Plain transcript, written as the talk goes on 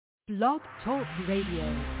Blog Talk Radio.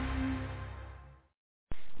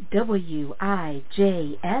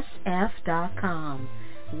 WIJSF.com.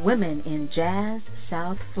 Women in Jazz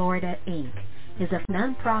South Florida, Inc. is a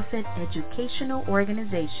nonprofit educational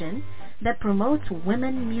organization that promotes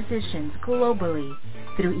women musicians globally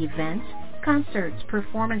through events, concerts,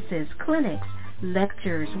 performances, clinics,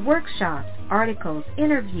 lectures, workshops, articles,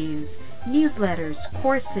 interviews, newsletters,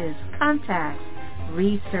 courses, contacts,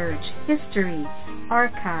 research, history,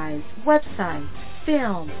 archives, websites,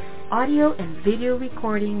 film, audio and video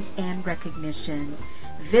recordings, and recognition.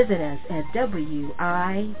 Visit us at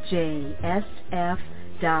WIJSF.com.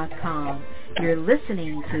 You're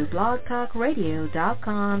listening to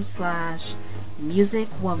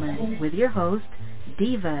blogtalkradio.com/musicwoman with your host,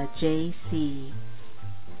 Diva JC.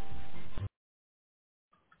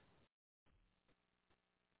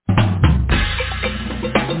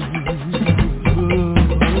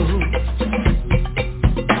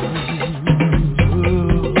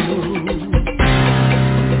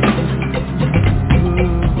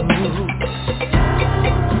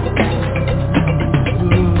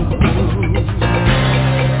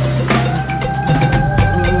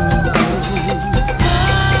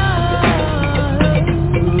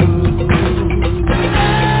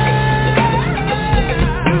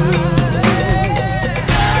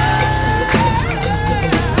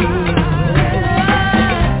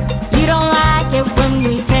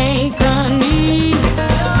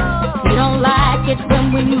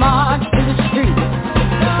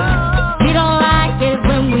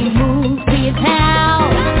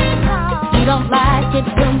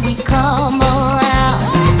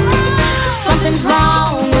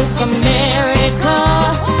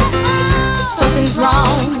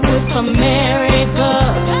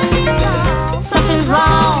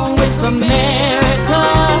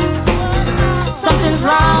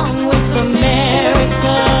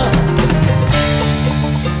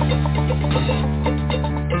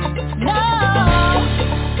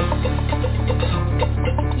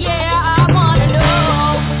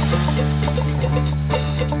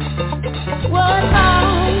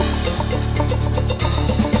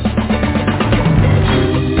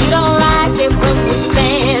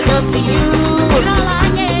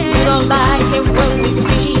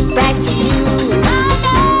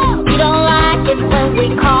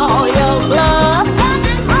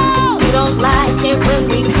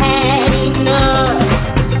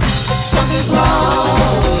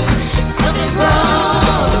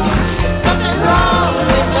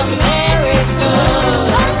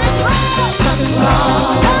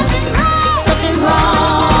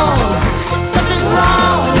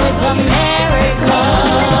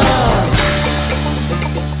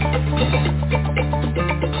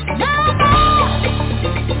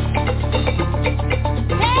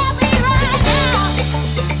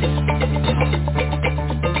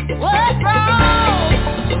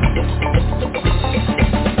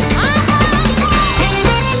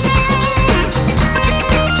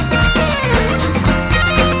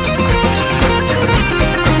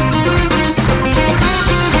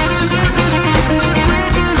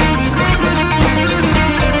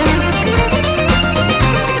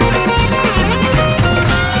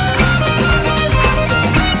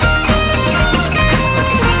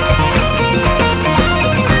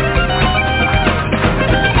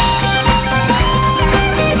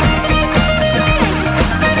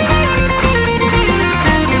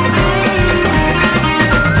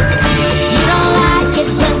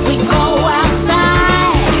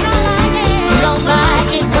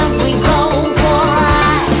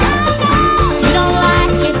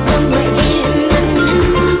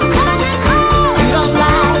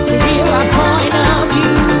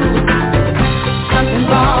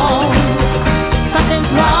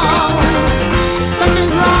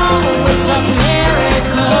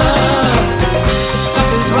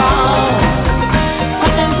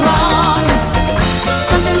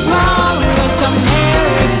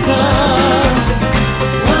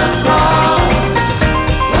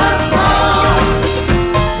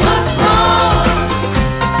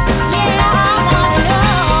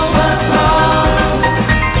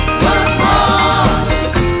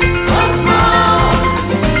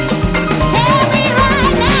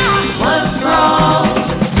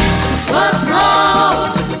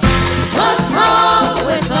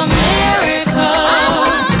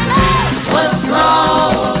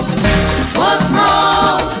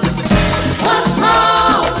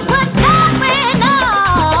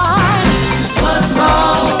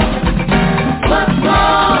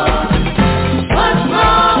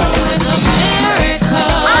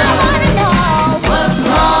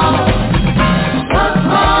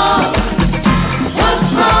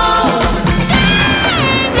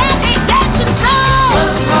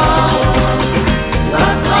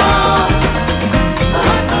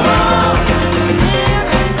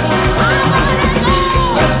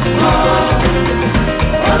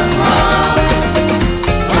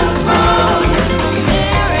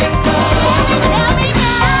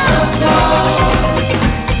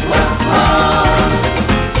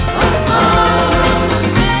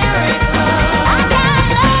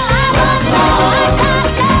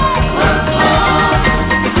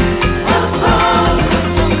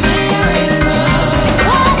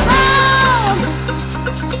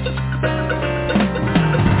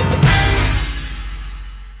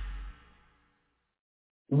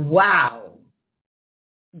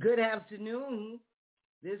 Good afternoon.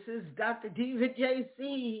 This is Dr. Diva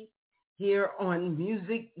JC here on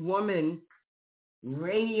Music Woman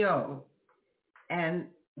Radio. And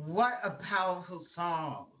what a powerful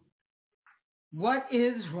song. What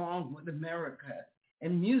is wrong with America?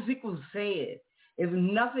 And music will say it. If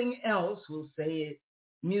nothing else will say it,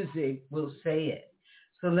 music will say it.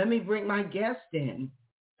 So let me bring my guest in.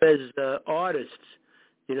 As artists,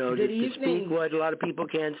 Good to evening. speak what a lot of people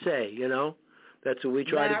can't say, That's what we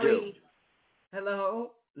try Larry, to do.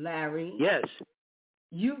 Hello, Larry. Yes.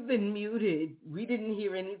 You've been muted. We didn't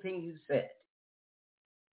hear anything you said.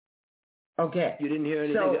 Okay. You didn't hear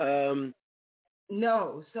anything?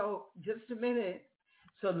 No. So just a minute.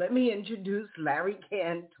 So let me introduce Larry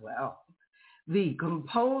Cantwell, the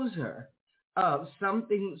composer of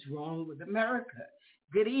Something's Wrong with America.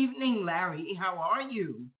 Good evening, Larry. How are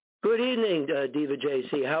you? Good evening, Diva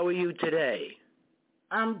JC. How are you today?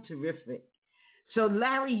 I'm terrific. So,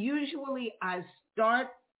 Larry, usually I start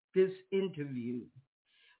this interview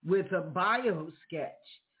with a bio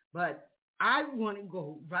sketch, but I want to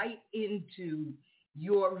go right into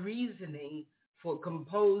your reasoning for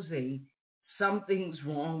composing Something's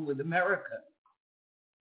Wrong with America.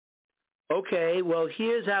 Okay, well,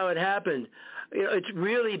 here's how it happened. It's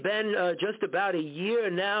really been just about a year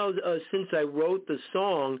now since I wrote the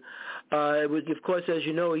song. It was, of course, as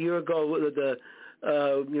you know, a year ago,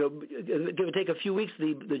 give or take a few weeks,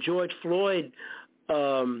 the George Floyd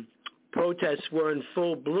protests were in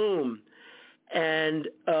full bloom. And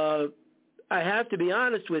I have to be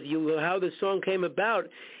honest with you, how the song came about,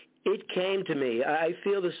 it came to me. I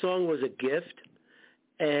feel the song was a gift,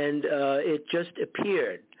 and it just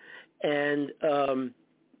appeared. And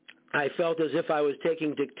I felt as if I was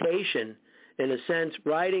taking dictation, in a sense,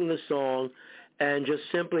 writing the song and just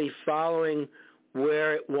simply following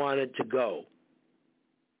where it wanted to go.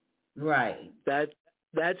 Right. That's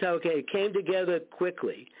how it came together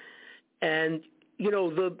quickly. And,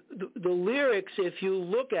 the lyrics, if you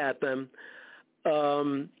look at them,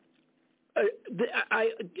 I'm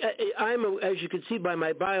as you can see by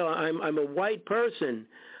my bio, I'm a white person.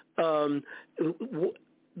 I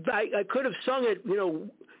could have sung it,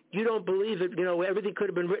 you don't believe it, everything could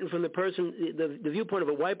have been written from the person, the viewpoint of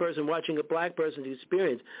a white person watching a black person's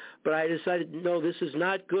experience. But I decided, no, this is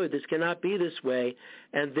not good. This cannot be this way.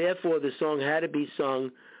 And therefore the song had to be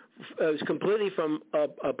sung completely from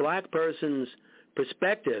a black person's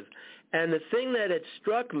perspective. And the thing that had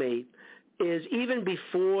struck me is even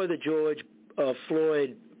before the George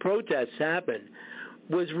Floyd protests happened,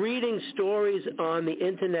 was reading stories on the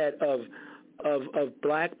internet of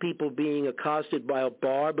black people being accosted while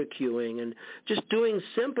barbecuing and just doing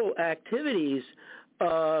simple activities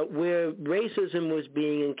where racism was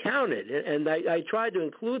being encountered. And I tried to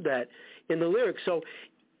include that in the lyrics. So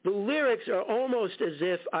the lyrics are almost as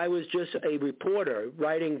if I was just a reporter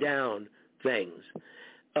writing down things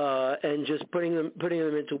and just putting them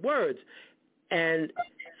into words. And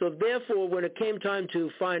so therefore, when it came time to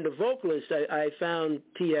find a vocalist, I found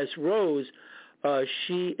T.S. Rose.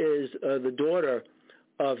 She is the daughter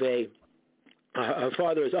of her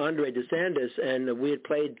father is Andre DeSantis, and we had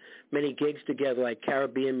played many gigs together, like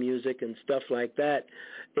Caribbean music and stuff like that.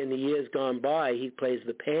 In the years gone by, he plays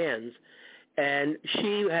the Pans, and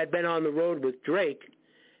she had been on the road with Drake,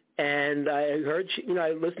 and I heard,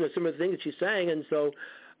 I listened to some of the things she sang, and so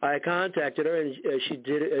I contacted her, and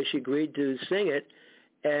she agreed to sing it,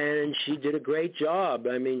 and she did a great job.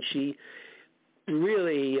 I mean, she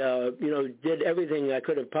really, did everything I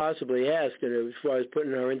could have possibly asked, and as far as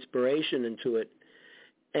putting her inspiration into it.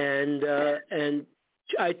 And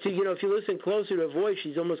if you listen closer to her voice,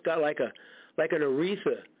 she's almost got like an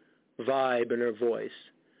Aretha vibe in her voice.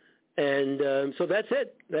 And so that's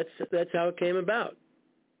it. That's how it came about.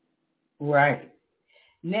 Right.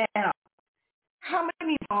 Now, how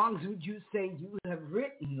many songs would you say you have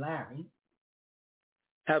written, Larry?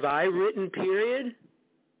 Have I written, period?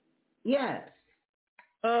 Yes.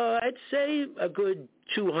 I'd say a good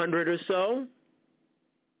 200 or so.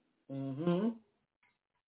 Mm-hmm.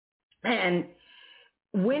 And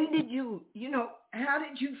when did you, how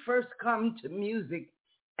did you first come to music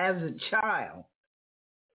as a child?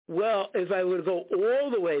 Well, if I were to go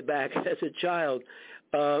all the way back as a child,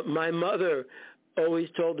 my mother always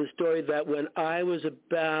told the story that when I was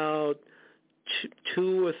about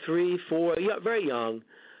 2 or 3, 4, very young,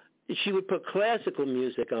 she would put classical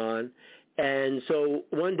music on. And so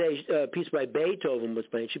one day, a piece by Beethoven was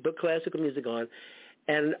playing. She put classical music on,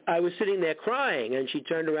 and I was sitting there crying, and she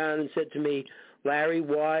turned around and said to me, "Larry,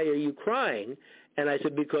 why are you crying?" And I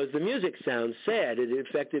said, "Because the music sounds sad. It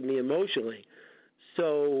affected me emotionally."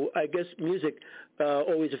 So I guess music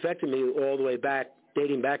always affected me all the way back,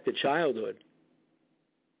 dating back to childhood.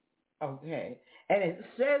 Okay. And it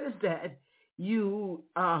says that you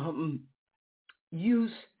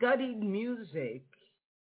studied music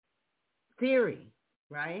theory,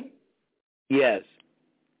 right? Yes.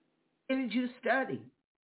 What did you study?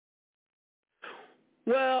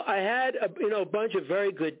 Well, I had a bunch of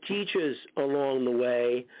very good teachers along the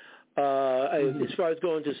way. As far as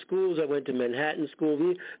going to schools, I went to Manhattan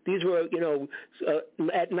School. These were,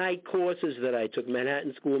 at night courses that I took,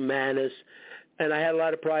 Manhattan School, Manus, and I had a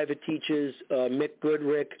lot of private teachers, Mick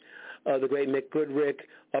Goodrick, the great Mick Goodrick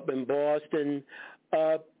up in Boston.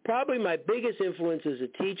 Probably my biggest influence as a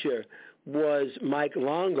teacher was Mike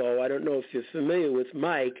Longo. I don't know if you're familiar with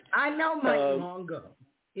Mike. I know Mike Longo.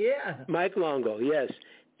 Yeah. Mike Longo, yes.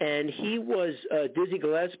 And he was Dizzy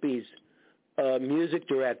Gillespie's music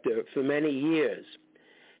director for many years.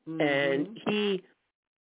 And he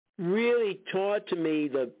really taught to me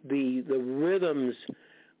the rhythms,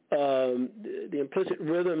 the implicit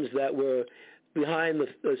rhythms that were behind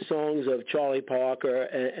the songs of Charlie Parker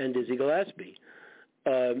and Dizzy Gillespie.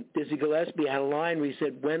 Dizzy Gillespie had a line where he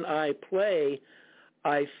said, "When I play,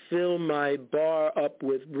 I fill my bar up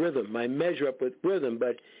with rhythm, my measure up with rhythm,"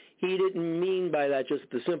 but he didn't mean by that just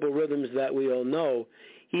the simple rhythms that we all know.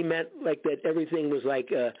 He meant like that everything was like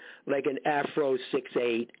an Afro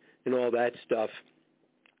 6/8 and all that stuff.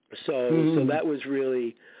 So that was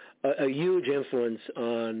really a huge influence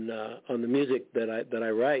on the music that I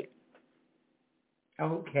write.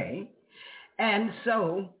 Okay, and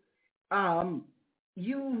so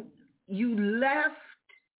you left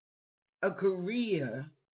a career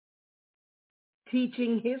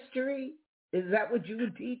teaching history? Is that what you were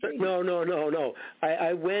teaching? No.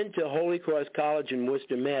 I went to Holy Cross College in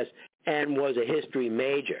Worcester, Mass, and was a history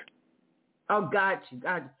major. Oh, got you.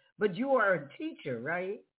 But you are a teacher,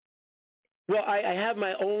 right? Well, I have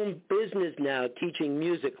my own business now teaching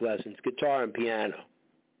music lessons, guitar and piano.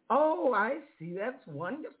 Oh, I see. That's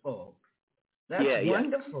wonderful. That's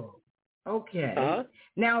wonderful. Yeah. Okay. Uh-huh.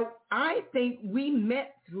 Now, I think we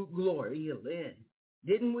met through Gloria Lynn,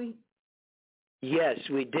 didn't we? Yes,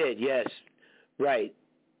 we did. Yes. Right.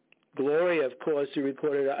 Gloria, of course, who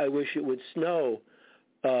recorded "I Wish It Would Snow"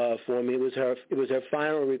 for me. It was her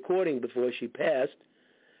final recording before she passed,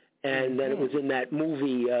 and then it was in that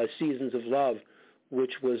movie "Seasons of Love,"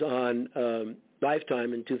 which was on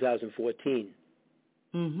Lifetime in 2014.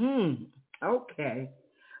 Okay,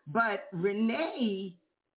 but Renee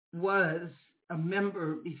was a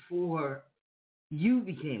member before you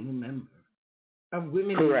became a member of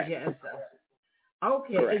Women in Jazz.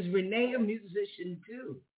 Okay, correct. Is Renee a musician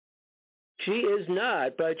too? She is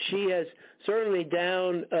not, but she has certainly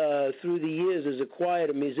down through the years has acquired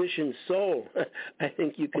a musician's soul, I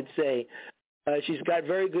think you could say. She's got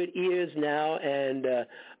very good ears now, and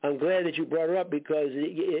I'm glad that you brought her up because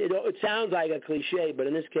it sounds like a cliche, but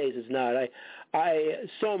in this case it's not. I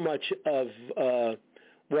so much of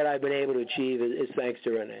what I've been able to achieve is thanks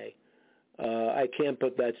to Renee. I can't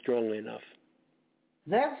put that strongly enough.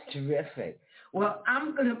 That's terrific. Well,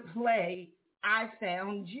 I'm going to play "I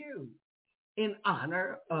Found You" in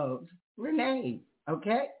honor of Renee,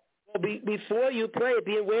 okay? Well, before you play it,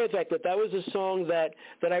 be aware of the fact that was a song that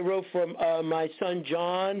I wrote for my son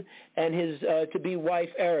John and his to-be wife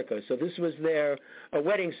Erica. So this was a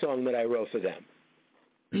wedding song that I wrote for them.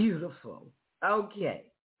 Beautiful. Okay.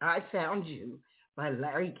 "I Found You" by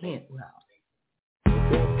Larry Cantwell.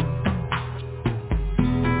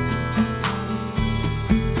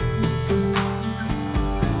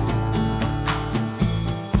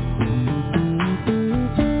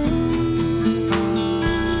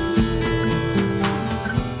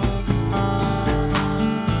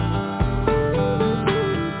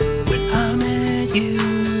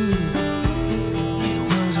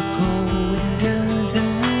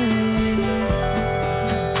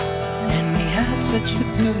 Such a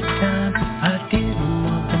good time.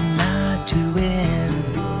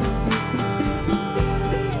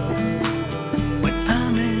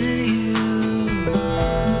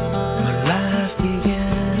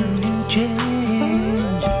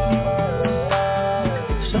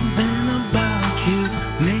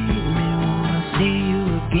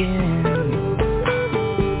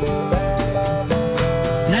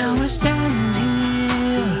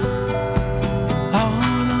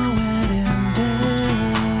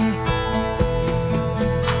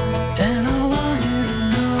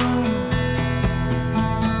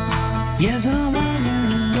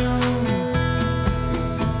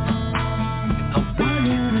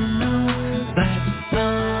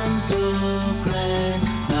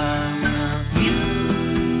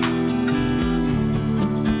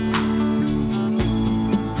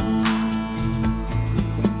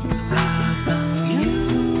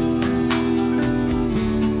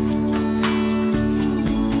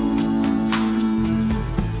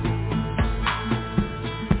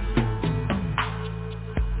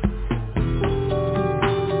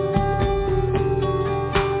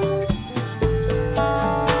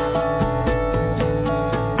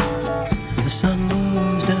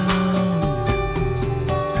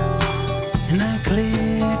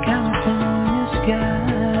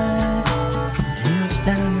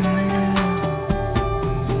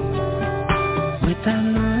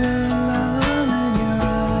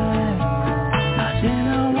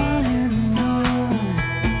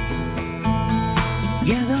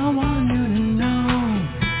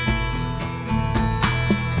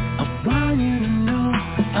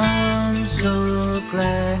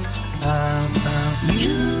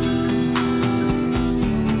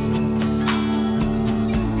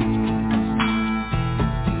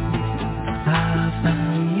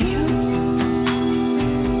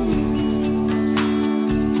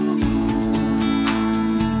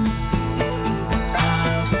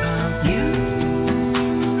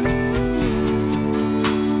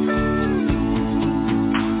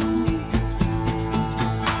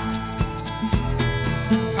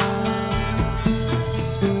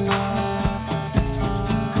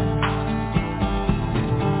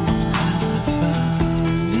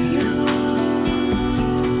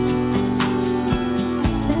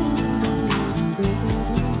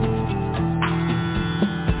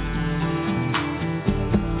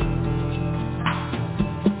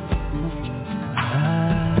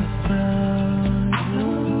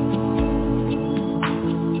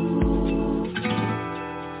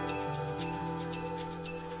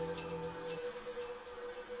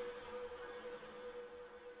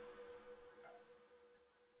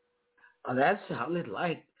 Oh, that sounded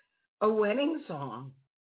like a wedding song.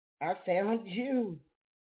 I found you.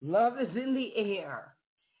 Love is in the air.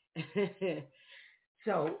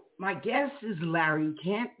 So my guest is Larry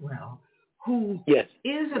Cantwell, who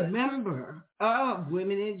is a member of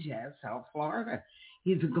Women in Jazz South Florida.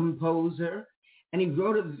 He's a composer, and he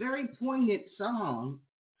wrote a very poignant song,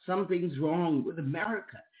 Something's Wrong with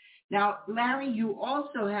America. Now, Larry, you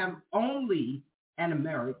also have Only an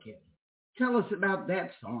American. Tell us about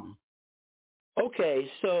that song. Okay,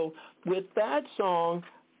 so with that song,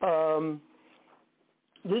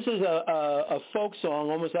 this is a folk song,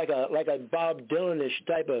 almost like a Bob Dylan-ish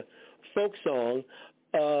type of folk song,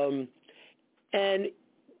 and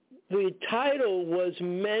the title was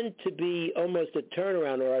meant to be almost a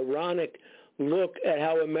turnaround or ironic look at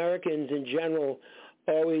how Americans in general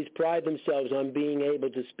always pride themselves on being able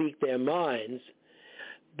to speak their minds.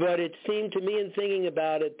 But it seemed to me in thinking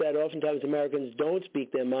about it that oftentimes Americans don't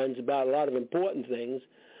speak their minds about a lot of important things,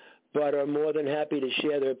 but are more than happy to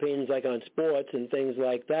share their opinions, like on sports and things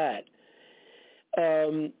like that.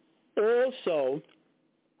 Also,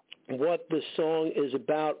 what the song is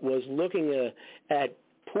about was looking at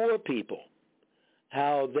poor people,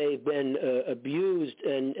 how they've been abused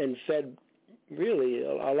and fed really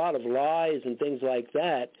a lot of lies and things like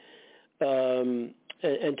that,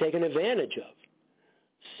 and taken advantage of.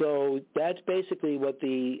 So that's basically what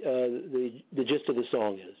the gist of the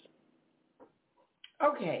song is.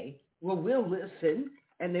 Okay. Well, we'll listen,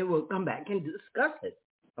 and then we'll come back and discuss it.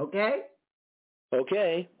 Okay?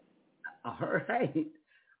 Okay. All right.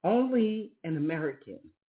 Only an American.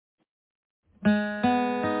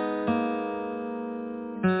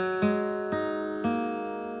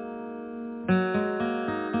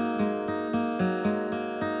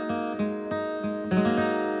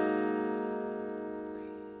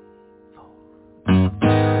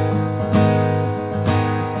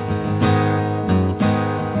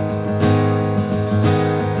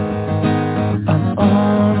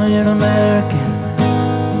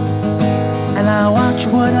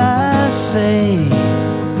 What I say,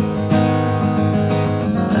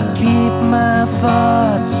 I keep my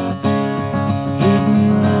thoughts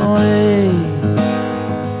hidden away.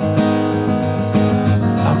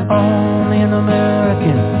 I'm only an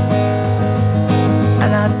American,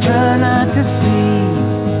 and I try not to see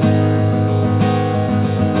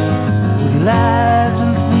what lies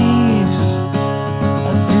and thieves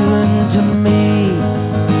are doing to me.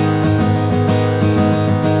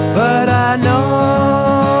 But I know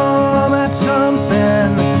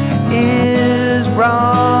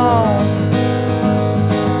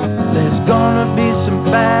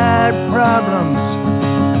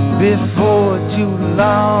before too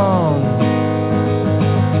long.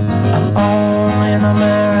 I'm only an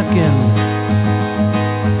American,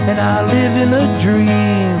 and I live in a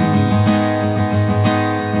dream,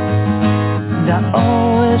 and I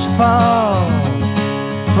always fall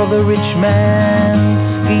for the rich man's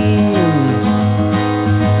schemes.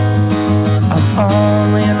 I'm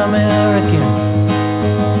only an American,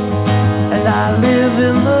 and I live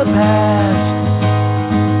in the past.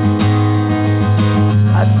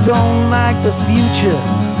 I don't like the future,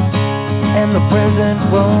 and the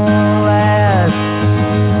present won't last.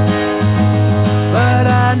 But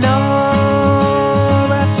I know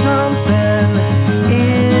that something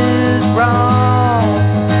is wrong.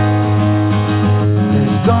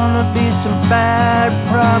 There's gonna be some bad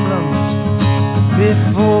problems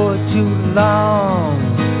before too long.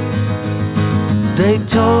 They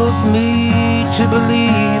told me to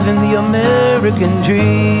believe in the American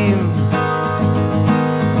dream.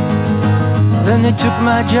 Then they took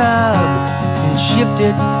my job and shipped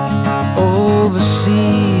it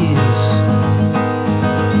overseas.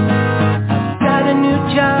 Got a new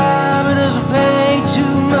job, it doesn't pay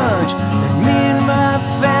too much, and me and my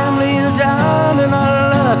family are down in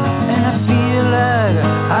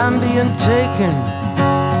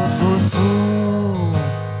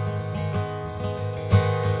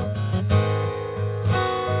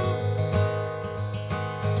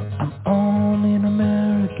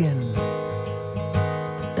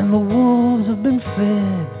and the wolves have been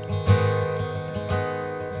fed.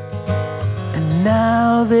 And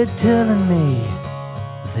now they're telling me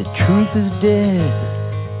the truth is dead.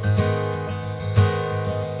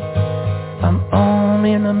 I'm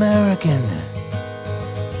only an American,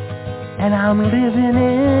 and I'm living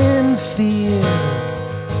in fear.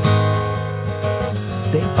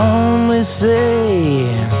 They only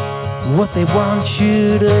say what they want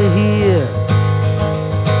you to hear.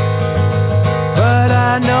 But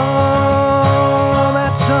I know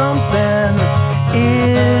that something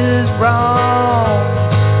is wrong.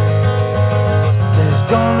 There's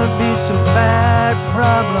gonna be some bad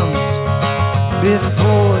problems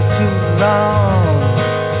before too long.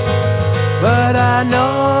 But I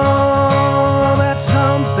know that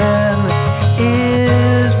something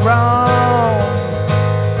is wrong.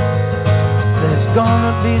 There's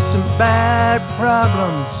gonna be some bad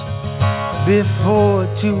problems before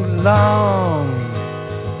too long.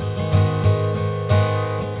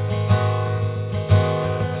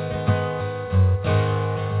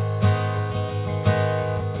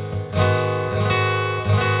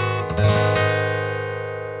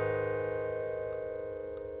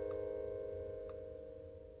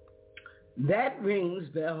 That rings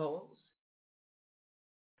bells.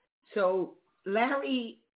 So,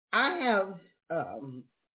 Larry, I have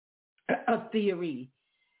a theory,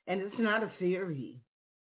 and it's not a theory.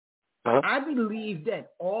 Uh-huh. I believe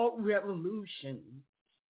that all revolutions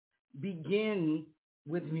begin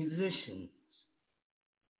with musicians.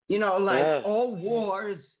 You know, like all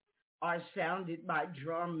wars are sounded by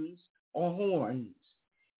drums or horns,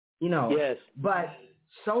 you know. Yes. But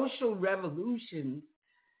social revolutions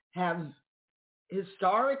have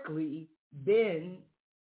historically been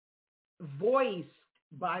voiced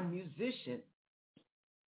by musicians.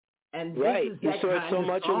 And right. this is You that saw it kind so of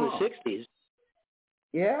much song. in the 60s.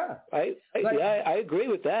 Yeah. I agree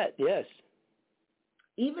with that, yes.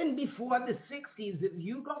 Even before the 60s, if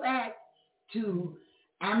you go back to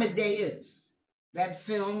Amadeus, that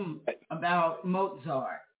film about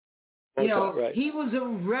Mozart, you know, right. he was a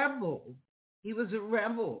rebel. He was a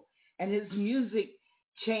rebel. And his music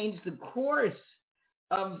changed the course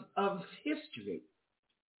of history,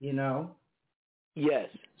 you know? Yes.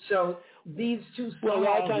 So these two songs... Well, a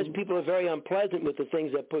lot of times people are very unpleasant with the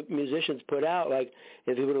things that musicians put out. Like,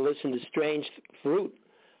 if you were to listen to Strange Fruit,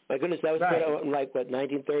 my goodness, that was put out in,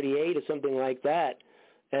 1938 or something like that.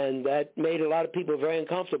 And that made a lot of people very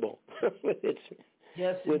uncomfortable with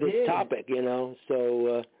its topic, you know.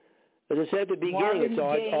 So, as I said at the beginning, it's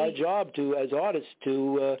our job as artists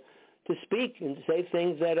to speak and say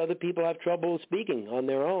things that other people have trouble speaking on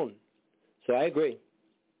their own. So I agree.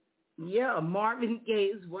 Yeah, Marvin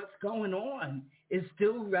Gaye's "What's Going On" is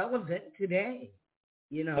still relevant today.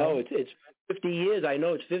 You know. Oh, it's 50 years. I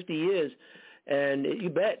know it's 50 years, and you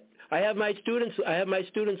bet. I have my students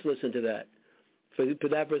listen to that for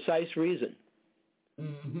that precise reason.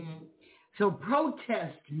 Mm-hmm. So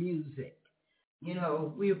protest music. You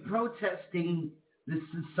know, we are protesting the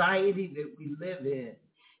society that we live in.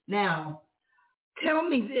 Now, tell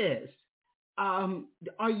me this: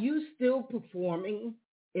 are you still performing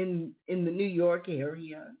in the New York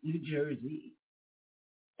area, New Jersey?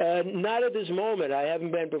 Not at this moment. I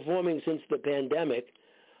haven't been performing since the pandemic,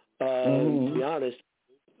 to be honest.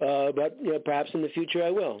 But you know, perhaps in the future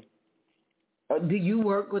I will. Do you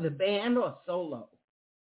work with a band or solo?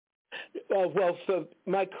 Well, for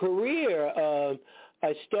my career,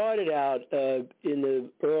 I started out in the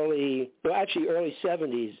early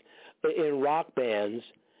 70s in rock bands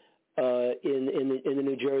in the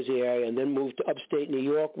New Jersey area, and then moved to upstate New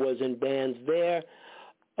York, was in bands there,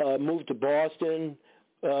 moved to Boston,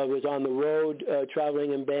 was on the road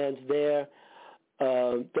traveling in bands there,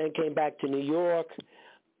 then came back to New York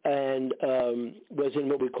and was in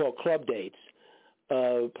what we call club dates,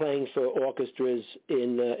 playing for orchestras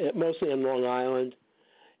mostly in Long Island.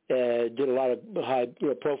 Did a lot of high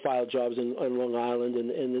profile jobs in Long Island and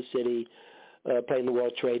in the city, playing the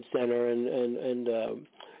World Trade Center and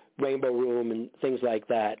Rainbow Room and things like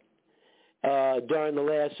that. During the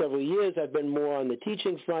last several years, I've been more on the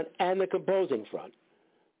teaching front and the composing front.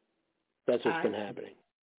 That's what's been happening.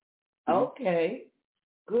 Okay,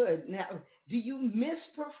 good. Now, do you miss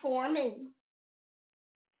performing?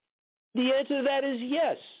 The answer to that is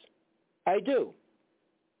yes, I do.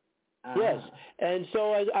 Yes, and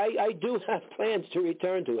so I do have plans to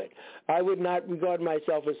return to it. I would not regard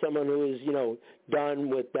myself as someone who is, done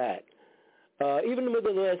with that. Even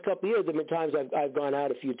within the last couple of years, there have been times I've gone out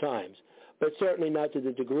a few times, but certainly not to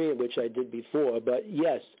the degree in which I did before. But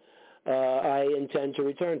yes, I intend to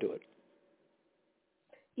return to it.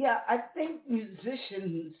 Yeah, I think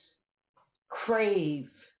musicians crave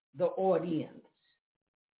the audience.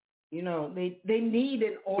 You know, they need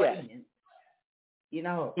an audience. Yes. You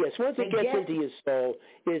know. Yes, once it gets into your soul,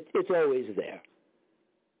 it's always there.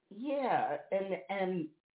 Yeah, and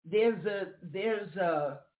there's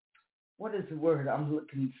a what is the word I'm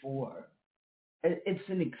looking for? It's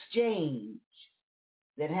an exchange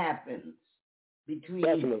that happens between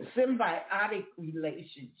symbiotic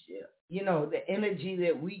relationship. You know, the energy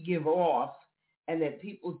that we give off and that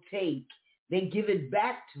people take, they give it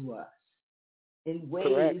back to us in ways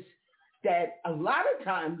Correct. that a lot of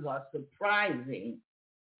times are surprising,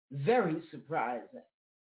 very surprising.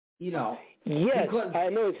 You know. Yes, I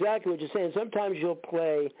know exactly what you're saying. Sometimes you'll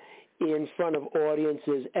play in front of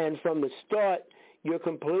audiences, and from the start, you're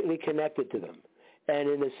completely connected to them. And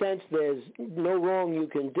in a sense, there's no wrong you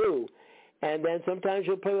can do. And then sometimes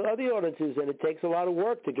you'll play with other audiences, and it takes a lot of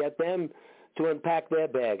work to get them to unpack their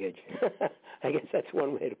baggage. I guess that's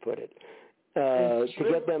one way to put it. To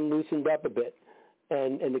get them loosened up a bit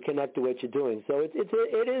and to connect to what you're doing. So it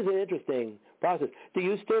is an interesting process. Do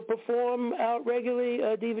you still perform out regularly,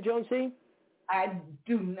 Diva Jones C? I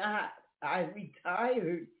do not. I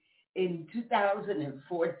retired in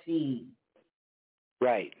 2014.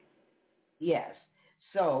 Right. Yes.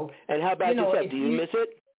 So. And how about yourself? Do you miss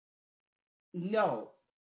it? No.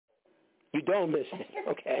 You don't miss it.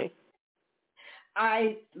 Okay.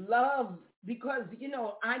 I love, because, you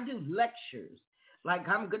know, I do lectures. Like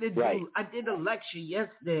I'm going to do, I did a lecture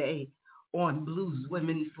yesterday on blues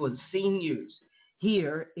women for seniors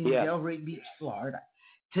here in Delray Beach, Florida.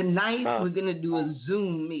 Tonight we're going to do a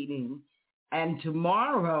Zoom meeting, and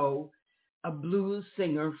tomorrow a blues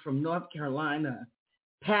singer from North Carolina,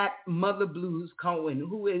 Pat Mother Blues Cohen,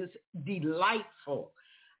 who is delightful.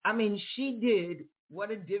 I mean, she did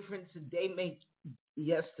What a Difference a Day Makes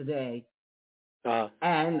yesterday,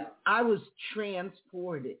 and I was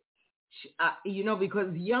transported. You know,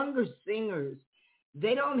 because younger singers,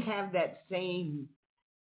 they don't have that same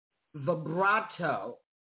vibrato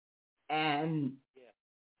and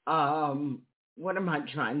what am I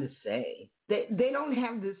trying to say? They don't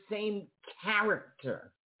have the same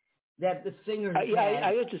character that the singers have.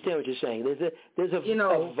 I understand what you're saying. There's a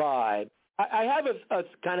vibe. I have a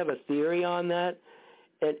kind of a theory on that,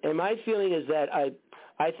 and my feeling is that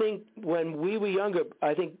I think when we were younger,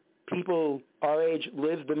 I think people our age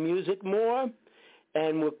lived the music more,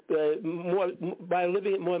 and more by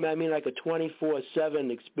living it more, I mean like a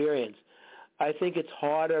 24/7 experience. I think it's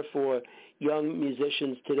harder for young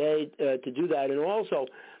musicians today to do that, and also,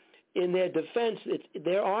 in their defense,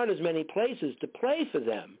 there aren't as many places to play for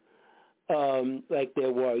them like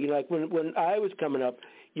there were. You know, like when I was coming up,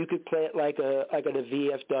 you could play it like at a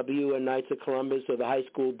VFW, a Knights of Columbus, or the high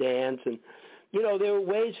school dance, and you know, there were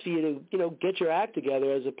ways for you to, you know, get your act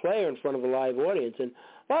together as a player in front of a live audience. And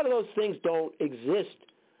a lot of those things don't exist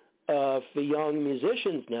for young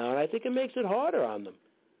musicians now, and I think it makes it harder on them.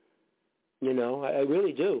 You know, I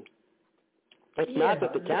really do. It's not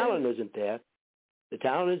that the talent isn't there. The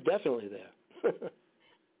talent is definitely there.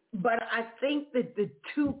 But I think that the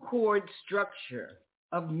two-chord structure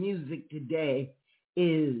of music today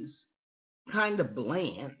is kind of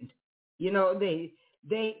bland. You know, they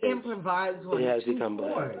improvise on two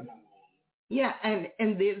chords. Yeah,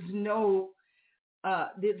 and there's no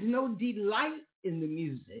delight in the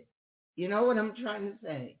music. You know what I'm trying to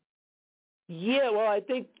say? Yeah, well, I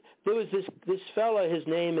think there was this fella, his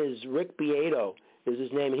name is Rick Beato, is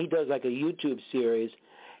his name, and he does like a YouTube series,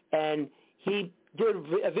 and he did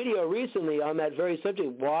a video recently on that very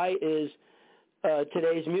subject. Why is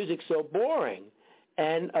today's music so boring?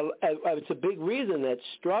 And it's a big reason that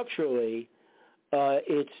structurally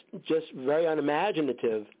it's just very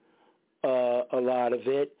unimaginative, a lot of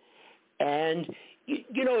it. And,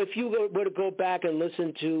 you know, if you were to go back and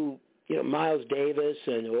listen to, you know, Miles Davis,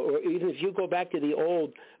 or even if you go back to the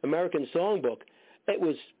old American songbook, it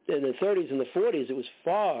was in the 30s and the 40s, it was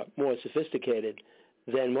far more sophisticated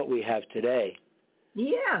than what we have today.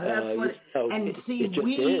 Yeah, that's what. And see,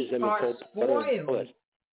 we are spoiled.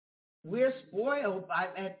 We're spoiled by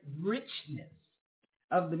that richness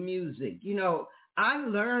of the music. You know, I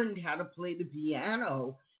learned how to play the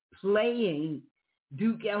piano playing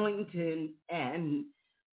Duke Ellington and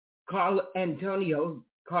Antonio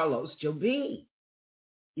Carlos Jobim.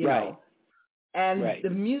 You know, and the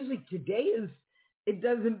music today it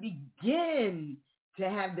doesn't begin to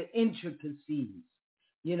have the intricacies.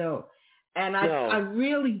 You know. And I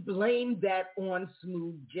really blame that on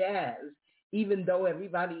smooth jazz, even though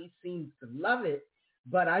everybody seems to love it.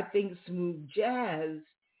 But I think smooth jazz,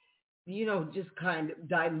 you know, just kind of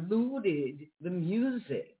diluted the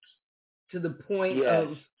music to the point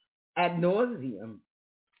of ad nauseum.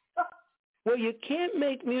 Well, you can't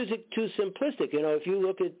make music too simplistic. You know, if you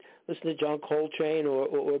listen to John Coltrane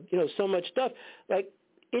or you know, so much stuff, like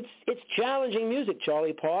it's challenging music.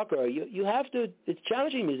 Charlie Parker, you have to. It's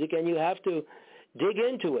challenging music, and you have to dig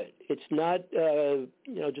into it. It's not you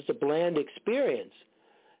know, just a bland experience.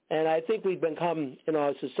 And I think we've become, in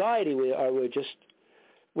our society, we're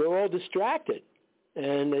all distracted,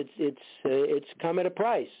 and it's come at a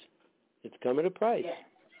price. It's come at a price. Yeah.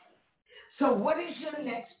 So what is your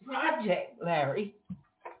next project, Larry?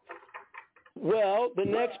 Well, the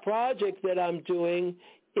next project that I'm doing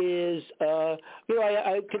is, you know,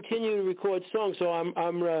 I continue to record songs. So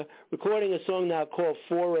I'm recording a song now called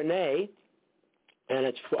For Renee, and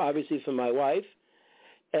it's obviously for my wife.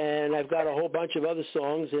 And I've got a whole bunch of other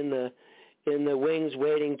songs in the wings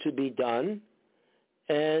waiting to be done.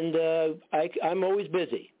 And I'm always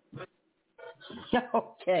busy.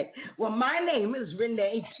 Okay. Well, my name is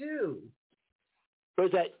Renee too.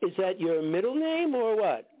 Is that your middle name or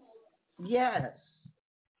what? Yes.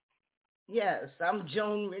 Yes, I'm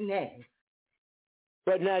Joan Renee.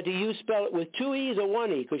 But now, do you spell it with 2 E's or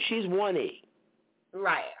 1 E? Because she's 1 E.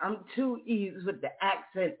 Right. I'm 2 E's with the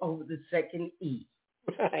accent over the second E.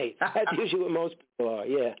 Right. That's usually what most people are,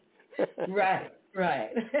 yeah. Right.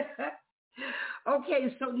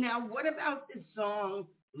 Okay, so now what about the song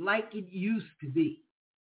Like It Used to Be?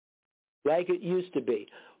 Like It Used to Be.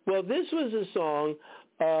 Well, this was a song,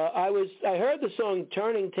 I heard the song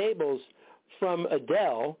Turning Tables from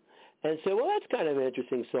Adele and said, well, that's kind of an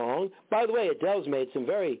interesting song. By the way, Adele's made some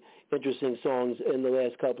very interesting songs in the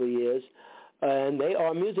last couple of years, and they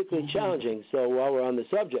are musically challenging, so while we're on the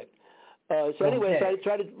subject. Anyway, so I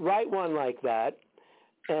tried to write one like that,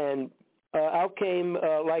 and out came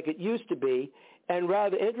Like It Used to Be, and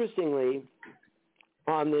rather interestingly,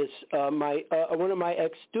 on this, one of my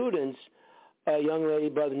ex-students, a young lady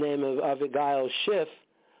by the name of Abigail Schiff,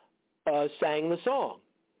 sang the song.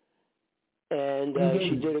 And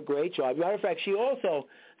she did a great job. Matter of fact, she also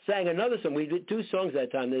sang another song. We did 2 songs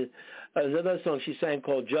that time. There's another song she sang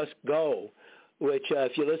called Just Go, which,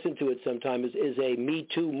 if you listen to it sometime, is a Me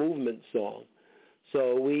Too movement song.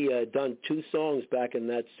 So we done 2 songs back in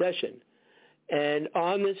that session. And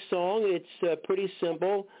on this song, it's pretty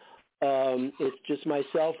simple. It's just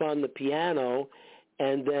myself on the piano,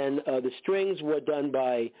 and then the strings were done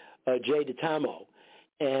by Jay DeTamo.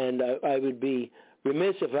 And I would be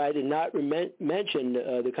remiss if I did not mention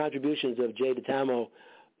the contributions of Jay DeTamo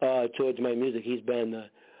towards my music. He's been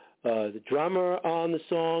the drummer on the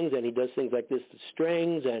songs, and he does things like this, the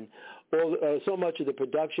strings, and so much of the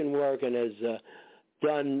production work, and has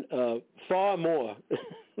done far more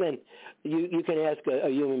than you can ask a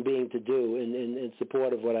human being to do in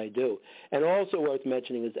support of what I do. And also worth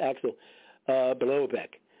mentioning is Axel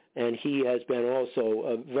Belobek, and he has been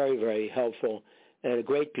also very, very helpful and a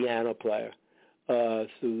great piano player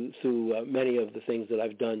through many of the things that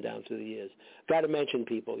I've done down through the years. Got to mention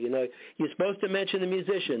people. You know, you're supposed to mention the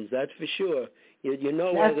musicians, that's for sure. You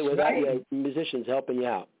know without your musicians helping you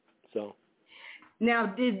out. So. Now,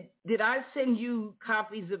 did I send you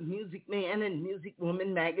copies of Music Man and Music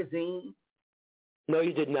Woman magazine? No,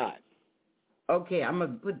 you did not. Okay, I'm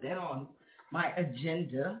going to put that on my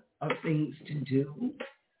agenda of things to do.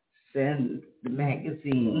 Send the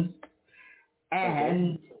magazine.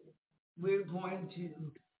 And we're going to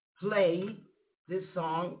play this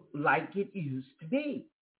song Like It Used to Be.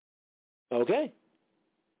 Okay.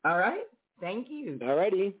 All right. Thank you. All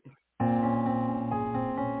righty.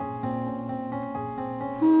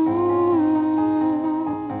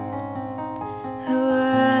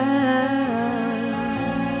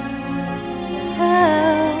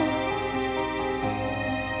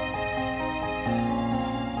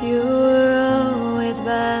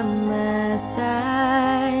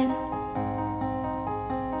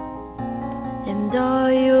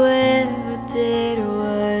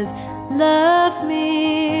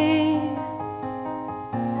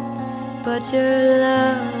 Your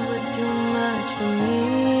love was too much for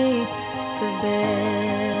me to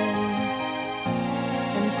bear,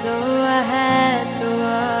 and so I had to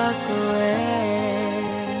walk away.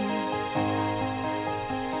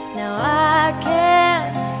 Now I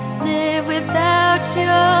can't live without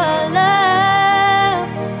your love.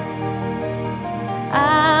 I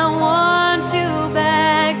want you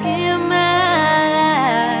back in my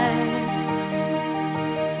life.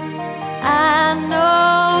 I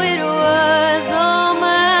know it was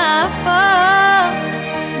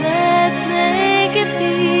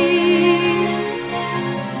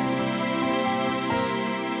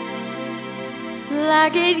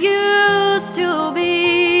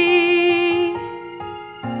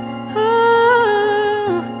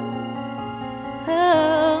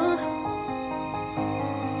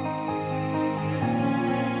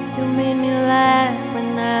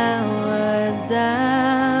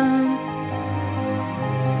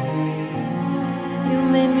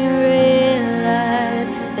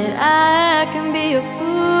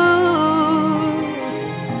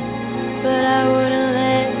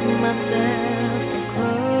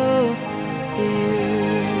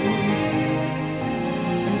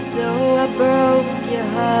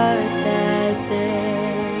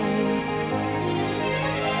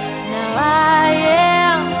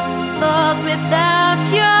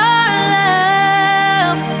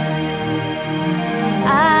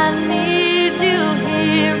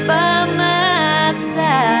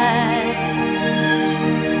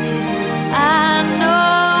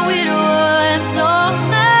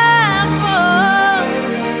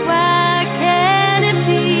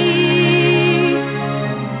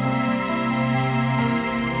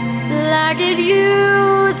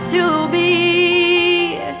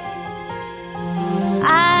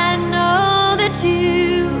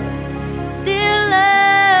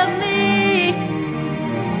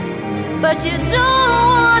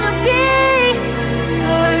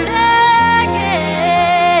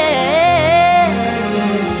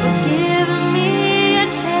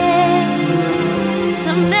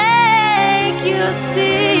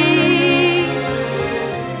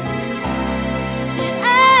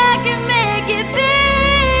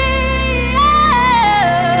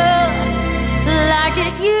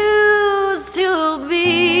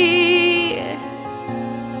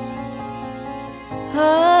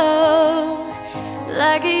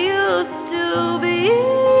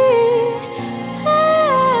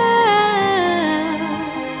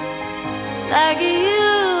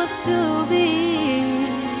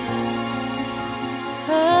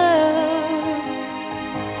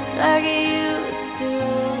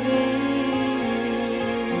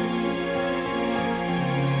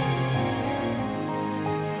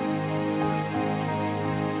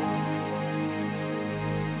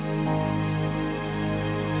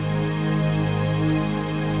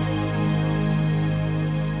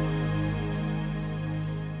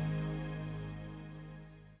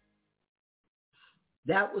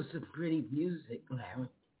That was some pretty music, Larry.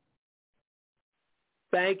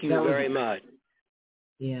 Thank you very much.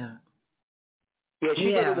 Yeah. Yeah,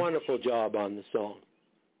 she did a wonderful job on the song.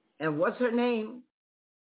 And what's her name?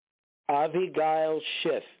 Avigail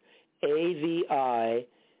Schiff. Avigail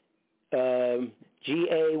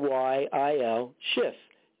Schiff.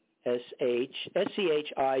 Schiff.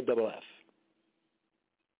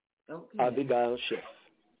 Okay. Avigail Schiff.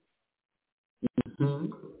 Mm-hmm.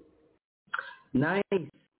 Nice.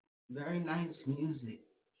 Very nice music.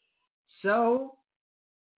 So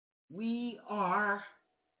we are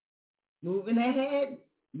moving ahead.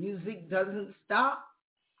 Music doesn't stop.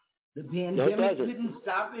 The pandemic couldn't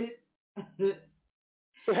stop it.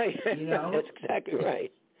 Right. You know? That's exactly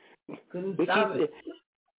right. Couldn't stop it.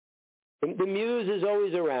 The muse is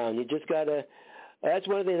always around. You just got to, that's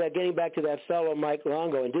one of the things, that getting back to that fellow Mike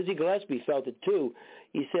Longo, and Dizzy Gillespie felt it too.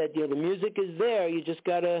 He said, the music is there. You just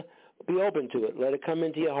got to be open to it. Let it come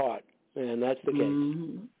into your heart. And that's the case.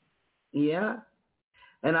 Mm-hmm. Yeah.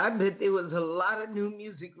 And I bet there was a lot of new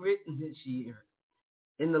music written this year,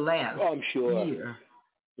 in the last I'm sure. year.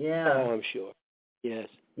 Yeah. Oh, I'm sure. Yes.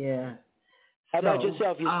 Yeah. How about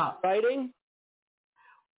yourself? You writing?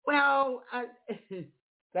 Well,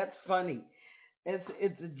 that's funny.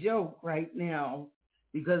 It's a joke right now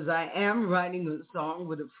because I am writing a song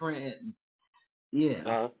with a friend.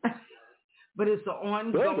 Yeah. But it's an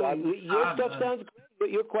ongoing. Good. Your stuff sounds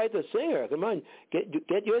great. You're quite the singer. Come on,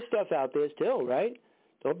 get your stuff out there still, right?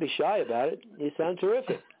 Don't be shy about it. You sound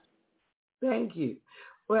terrific. Thank you.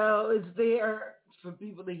 Well, it's there for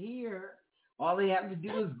people to hear. All they have to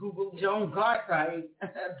do is Google Joan Cartwright.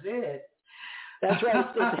 That's it. That's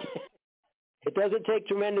right. It doesn't take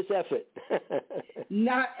tremendous effort.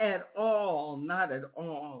 Not at all. Not at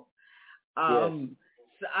all. Yes.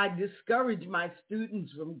 So I discourage my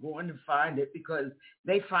students from going to find it because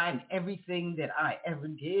they find everything that I ever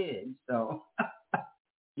did. So.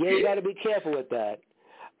 Yeah, you got to be careful with that.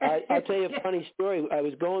 I'll tell you a funny story. I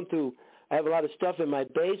have a lot of stuff in my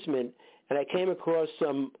basement, and I came across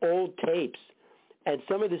some old tapes, and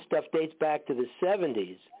some of this stuff dates back to the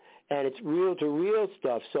 70s, and it's reel-to-reel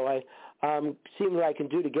stuff. So I seeing what I can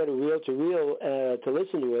do to get a reel-to-reel to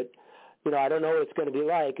listen to it. I don't know what it's going to be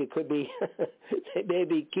like. It could be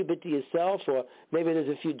maybe keep it to yourself, or maybe there's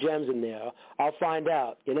a few gems in there. I'll find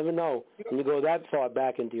out. You never know when you go that far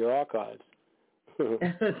back into your archives.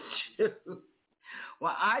 That's true.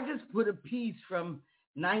 Well, I just put a piece from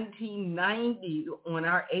 1990 on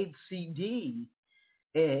our HCD,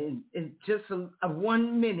 and it's just a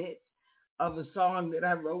 1 minute of a song that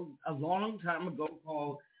I wrote a long time ago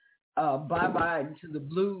called Bye Bye to the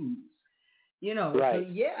Blues. Right. So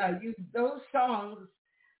yeah, those songs,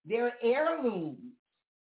 they're heirlooms,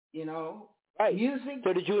 Right. Music.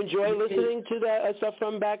 So did you enjoy listening to that stuff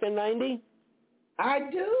from back in 90?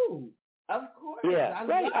 I do. Of course. Yeah,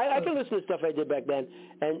 right. I can listen to stuff I did back then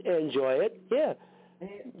and enjoy it. Yeah.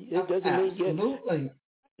 It doesn't Absolutely. mean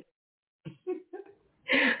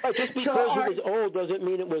just because it was old doesn't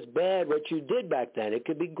mean it was bad what you did back then. It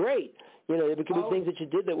could be great. There could be things that you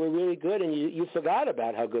did that were really good and you forgot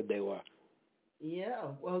about how good they were.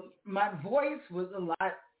 Yeah. Well, my voice was a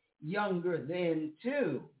lot younger then,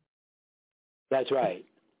 too. That's right.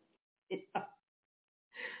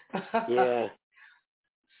 Yeah.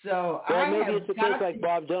 So maybe it's a case like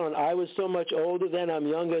Bob Dylan. I was so much older then, I'm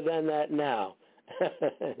younger than that now.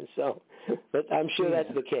 So, but I'm sure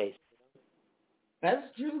that's the case. That's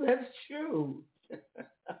true.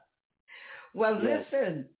 Well, yes.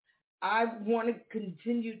 Listen, I want to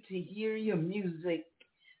continue to hear your music,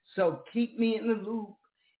 so keep me in the loop.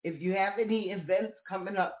 If you have any events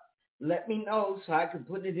coming up, let me know so I can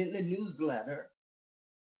put it in the newsletter.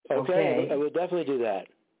 Okay. I will definitely do that.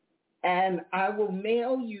 And I will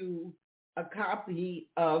mail you a copy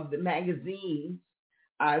of the magazines.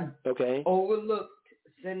 I've overlooked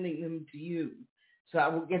sending them to you. So I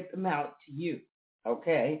will get them out to you.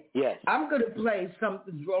 Okay? Yes. I'm going to play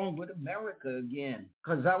Something's Wrong with America again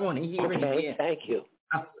because I want to hear it again. Thank you.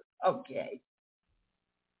 Okay.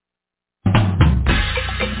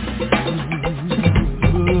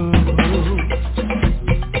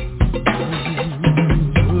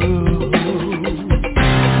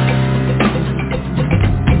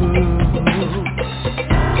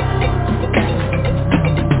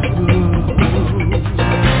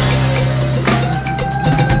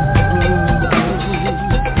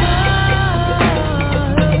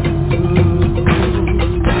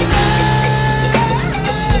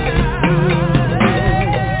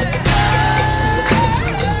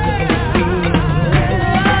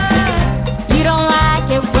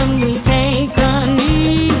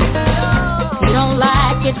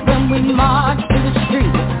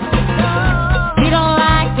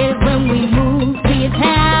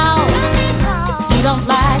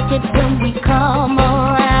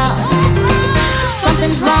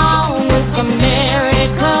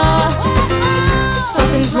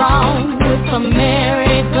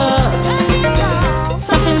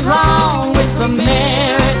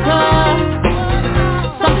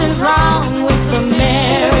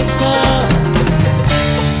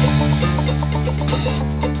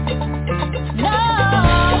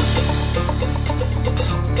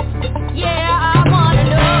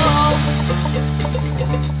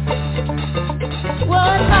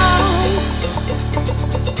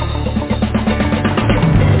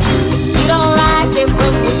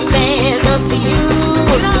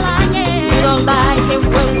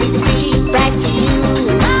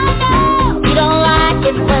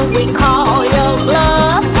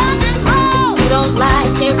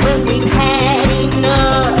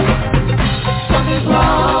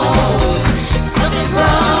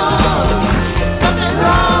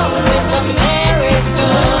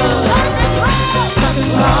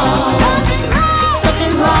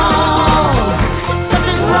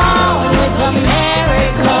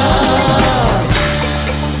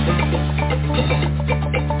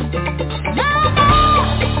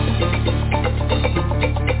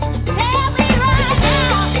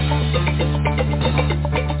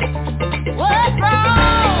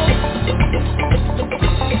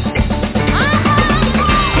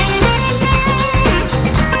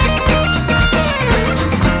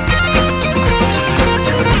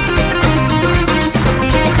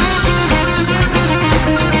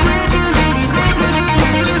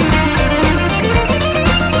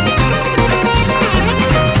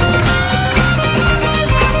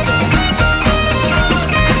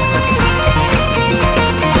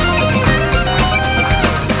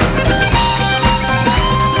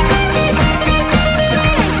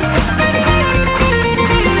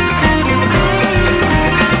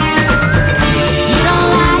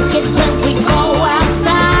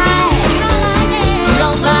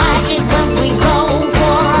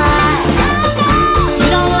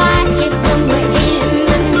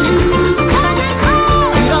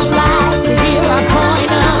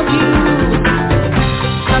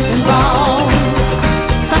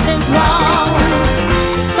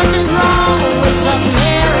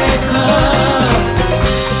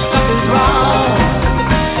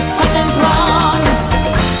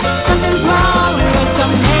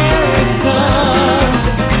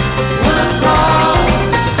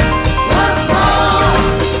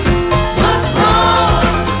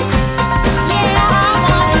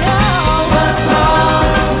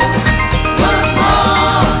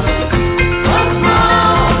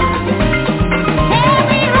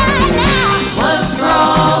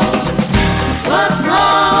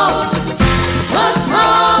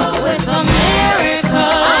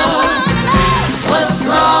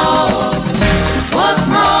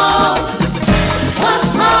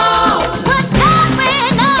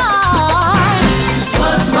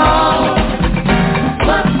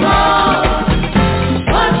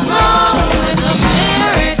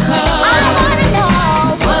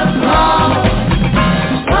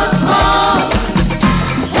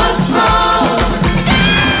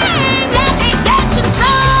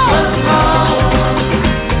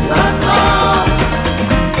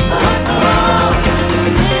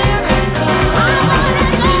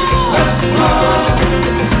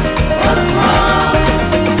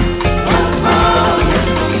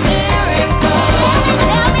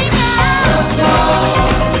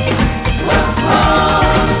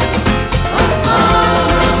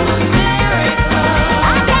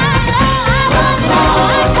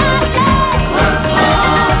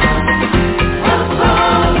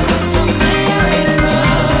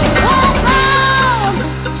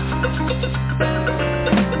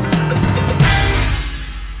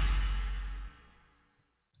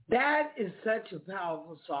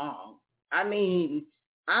 powerful song. I mean,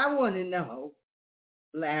 I want to know,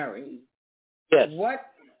 Larry, Yes.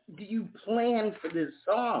 what do you plan for this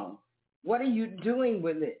song? What are you doing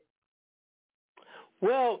with it?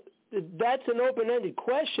 Well, that's an open-ended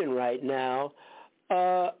question right now.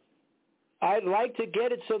 I'd like to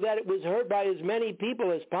get it so that it was heard by as many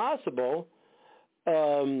people as possible,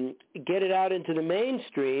 get it out into the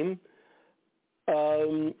mainstream.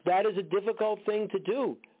 That is a difficult thing to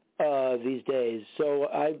do these days. So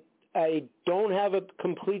I don't have a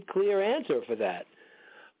complete, clear answer for that.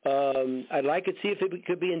 I'd like to see if it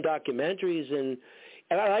could be in documentaries, and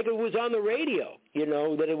I like it was on the radio,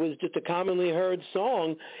 that it was just a commonly heard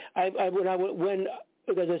song. When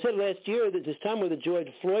as I said last year, at this time with the George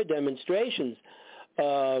Floyd demonstrations,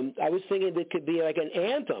 I was thinking that it could be like an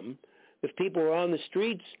anthem. If people were on the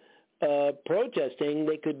streets protesting,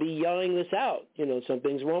 they could be yelling this out.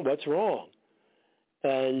 Something's wrong. What's wrong?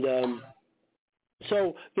 And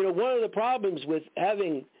so, one of the problems with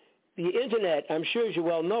having the internet, I'm sure as you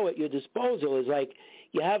well know, at your disposal, is like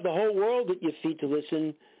you have the whole world at your feet to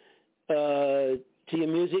listen to your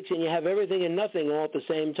music, and you have everything and nothing all at the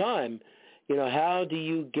same time. How do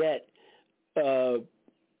you get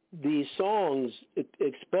these songs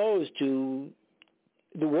exposed to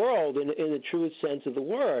the world in the truest sense of the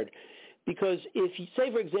word? Because if you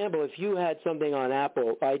say, for example, if you had something on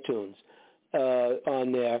Apple iTunes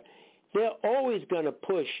on there, they're always going to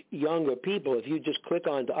push younger people. If you just click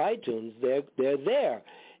onto iTunes, they're there.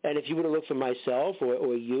 And if you were to look for myself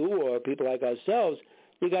or you or people like ourselves,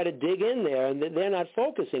 you got to dig in there, and they're not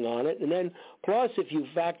focusing on it. And then plus, if you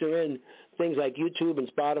factor in things like YouTube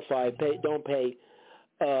and Spotify don't pay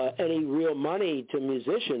any real money to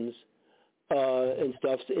musicians and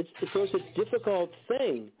stuff, it's a difficult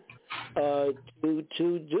thing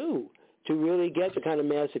to do, to really get the kind of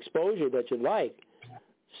mass exposure that you'd like.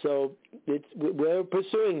 So we're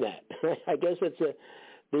pursuing that. I guess that's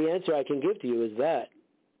the answer I can give to you is that.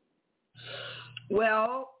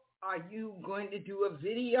 Well, are you going to do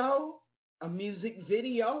a music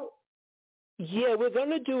video? Yeah, we're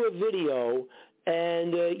going to do a video,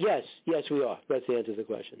 and yes, we are. That's the answer to the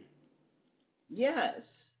question. Yes,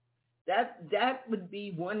 that would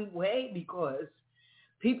be one way, because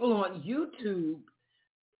people on YouTube,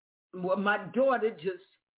 well, my daughter just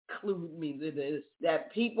clued me to this,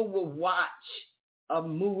 that people will watch a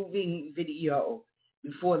moving video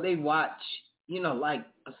before they watch, like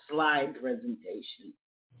a slide presentation,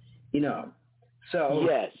 So,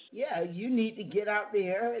 yes. Yeah, you need to get out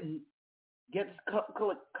there and get a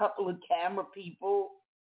couple of camera people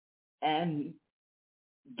and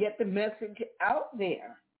get the message out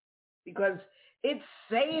there, because it's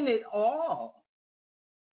saying it all.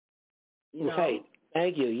 Right.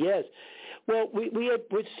 Thank you. Yes. Well, we had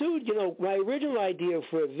pursued, my original idea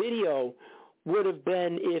for a video would have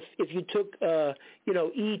been if you took,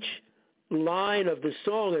 each line of the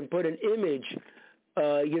song and put an image.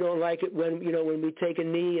 You don't like it when we take a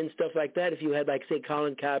knee and stuff like that. If you had, like, say,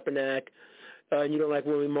 Colin Kaepernick, and you don't like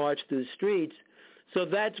when we march through the streets. So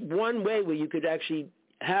that's one way where you could actually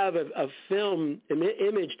have a film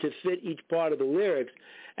image to fit each part of the lyrics.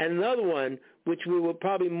 And another one, which we were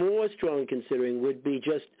probably more strongly considering, would be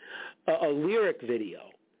just a lyric video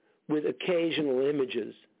with occasional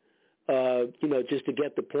images, just to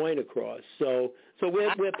get the point across. So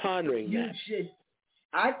we're pondering that.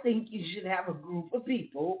 I think you should have a group of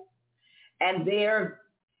people, and they're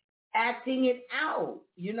acting it out.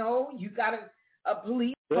 You got a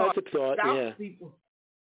police That's a thought. Yeah. People.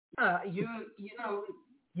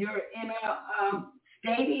 You're in a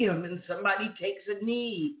stadium and somebody takes a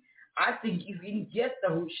knee. I think you can get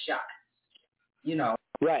those shots.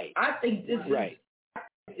 Right. I think this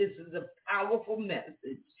is a powerful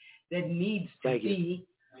message that needs to be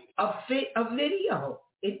a video.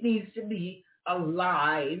 It needs to be a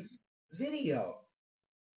live video.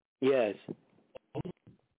 Yes.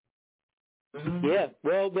 Mm-hmm. Yeah.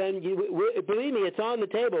 Well, then, believe me, it's on the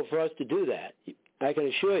table for us to do that. I can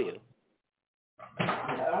assure you.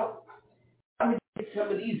 Well, I mean, some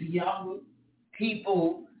of these young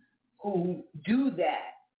people who do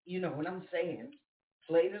that, you know what I'm saying,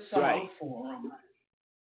 play the song for them.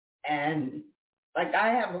 And, like, I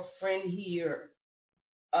have a friend here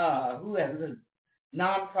who has a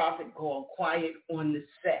nonprofit called Quiet on the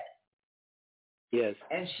Set. Yes.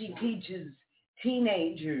 And she teaches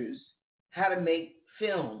teenagers how to make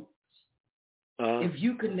films. If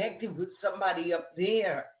you connected with somebody up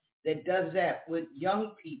there that does that with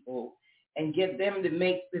young people and get them to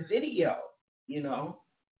make the video,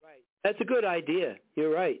 Right. That's a good idea. You're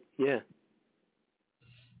right. Yeah.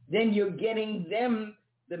 Then you're getting them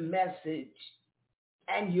the message,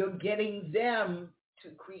 and you're getting them to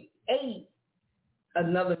create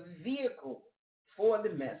another vehicle for the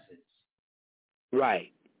message.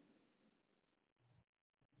 Right.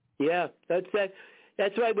 Yeah, that's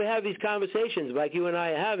why we have these conversations like you and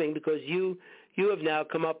I are having, because you have now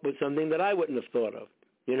come up with something that I wouldn't have thought of,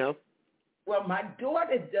 you know? Well, my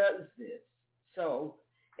daughter does this. So,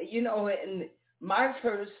 you know, and my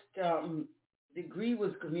first degree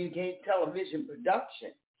was communication television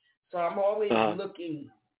production. So I'm always looking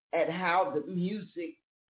at how the music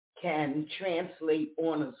can translate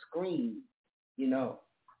on a screen, you know.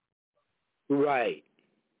 Right.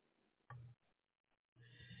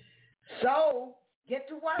 So get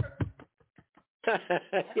to work.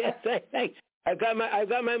 Yes, thanks. I've got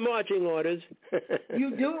my marching orders.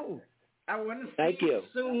 You do. I want to see you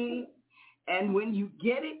soon. And when you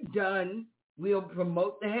get it done, we'll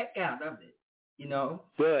promote the heck out of it, you know.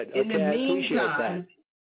 Good. Okay, I appreciate that.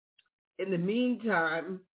 In the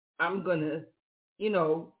meantime, I'm going to, you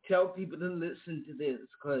know, tell people to listen to this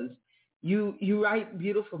because you write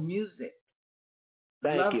beautiful music.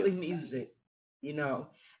 Lovely music, you know.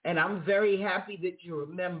 And I'm very happy that you're a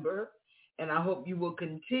member, and I hope you will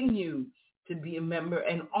continue to be a member.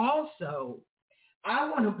 And also, I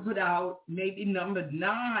want to put out maybe number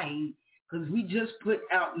 9, because we just put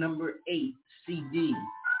out number 8 CD.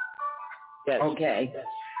 Yes. Okay.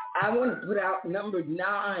 I want to put out number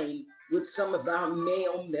 9 with some of our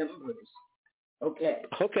male members. Okay.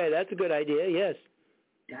 Okay, that's a good idea, yes.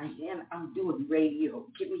 Diane, I'm doing radio.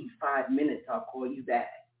 Give me 5 minutes. I'll call you back.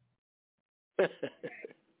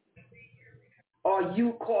 Or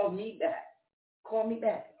you call me back. Call me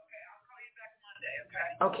back. Okay, I'll call you back Monday,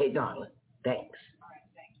 okay? Okay, darling. Thanks.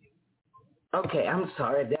 Okay, I'm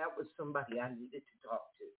sorry. That was somebody I needed to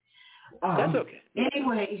talk to. That's okay.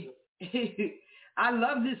 Anyway, I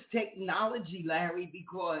love this technology, Larry,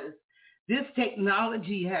 because this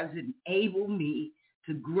technology has enabled me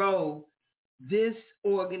to grow this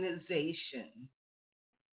organization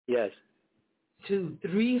to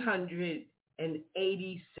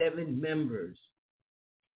 387 members.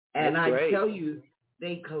 And That's I great. tell you,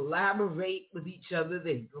 they collaborate with each other.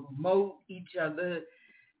 They promote each other.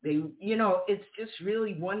 They, you know, it's just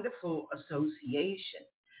really wonderful association.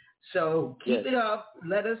 So keep it up.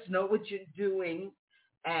 Let us know what you're doing.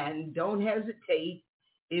 And don't hesitate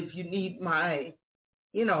if you need my,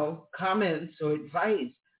 you know, comments or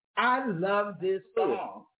advice. I love this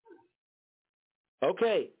song.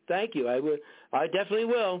 Okay, thank you. I definitely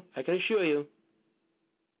will. I can assure you.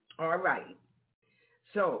 All right.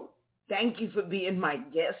 So thank you for being my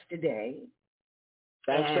guest today.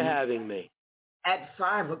 Thanks for having me. At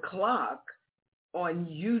 5 o'clock on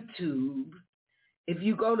YouTube, if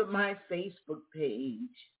you go to my Facebook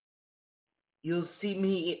page, you'll see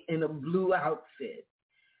me in a blue outfit.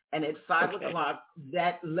 And at 5 o'clock,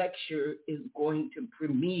 that lecture is going to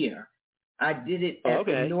premiere. I did it at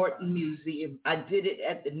the Norton Museum. I did it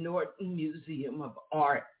at the Norton Museum of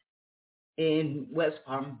Art in West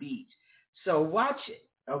Palm Beach. So watch it,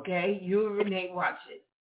 okay? You and Renee watch it.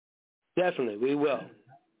 Definitely, we will.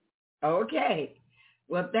 Okay.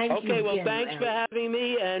 Well, thank you again, well, thanks for having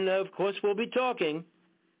me, and of course, we'll be talking.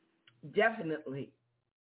 Definitely.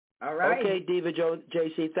 All right. Okay, Diva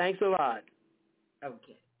JC, thanks a lot.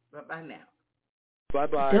 Okay. Bye-bye now.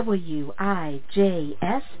 Bye-bye.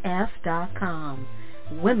 WIJSF.com.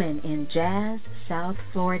 Women in Jazz South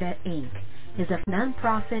Florida, Inc. is a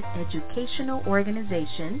nonprofit educational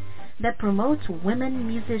organization that promotes women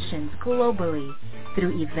musicians globally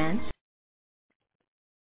through events,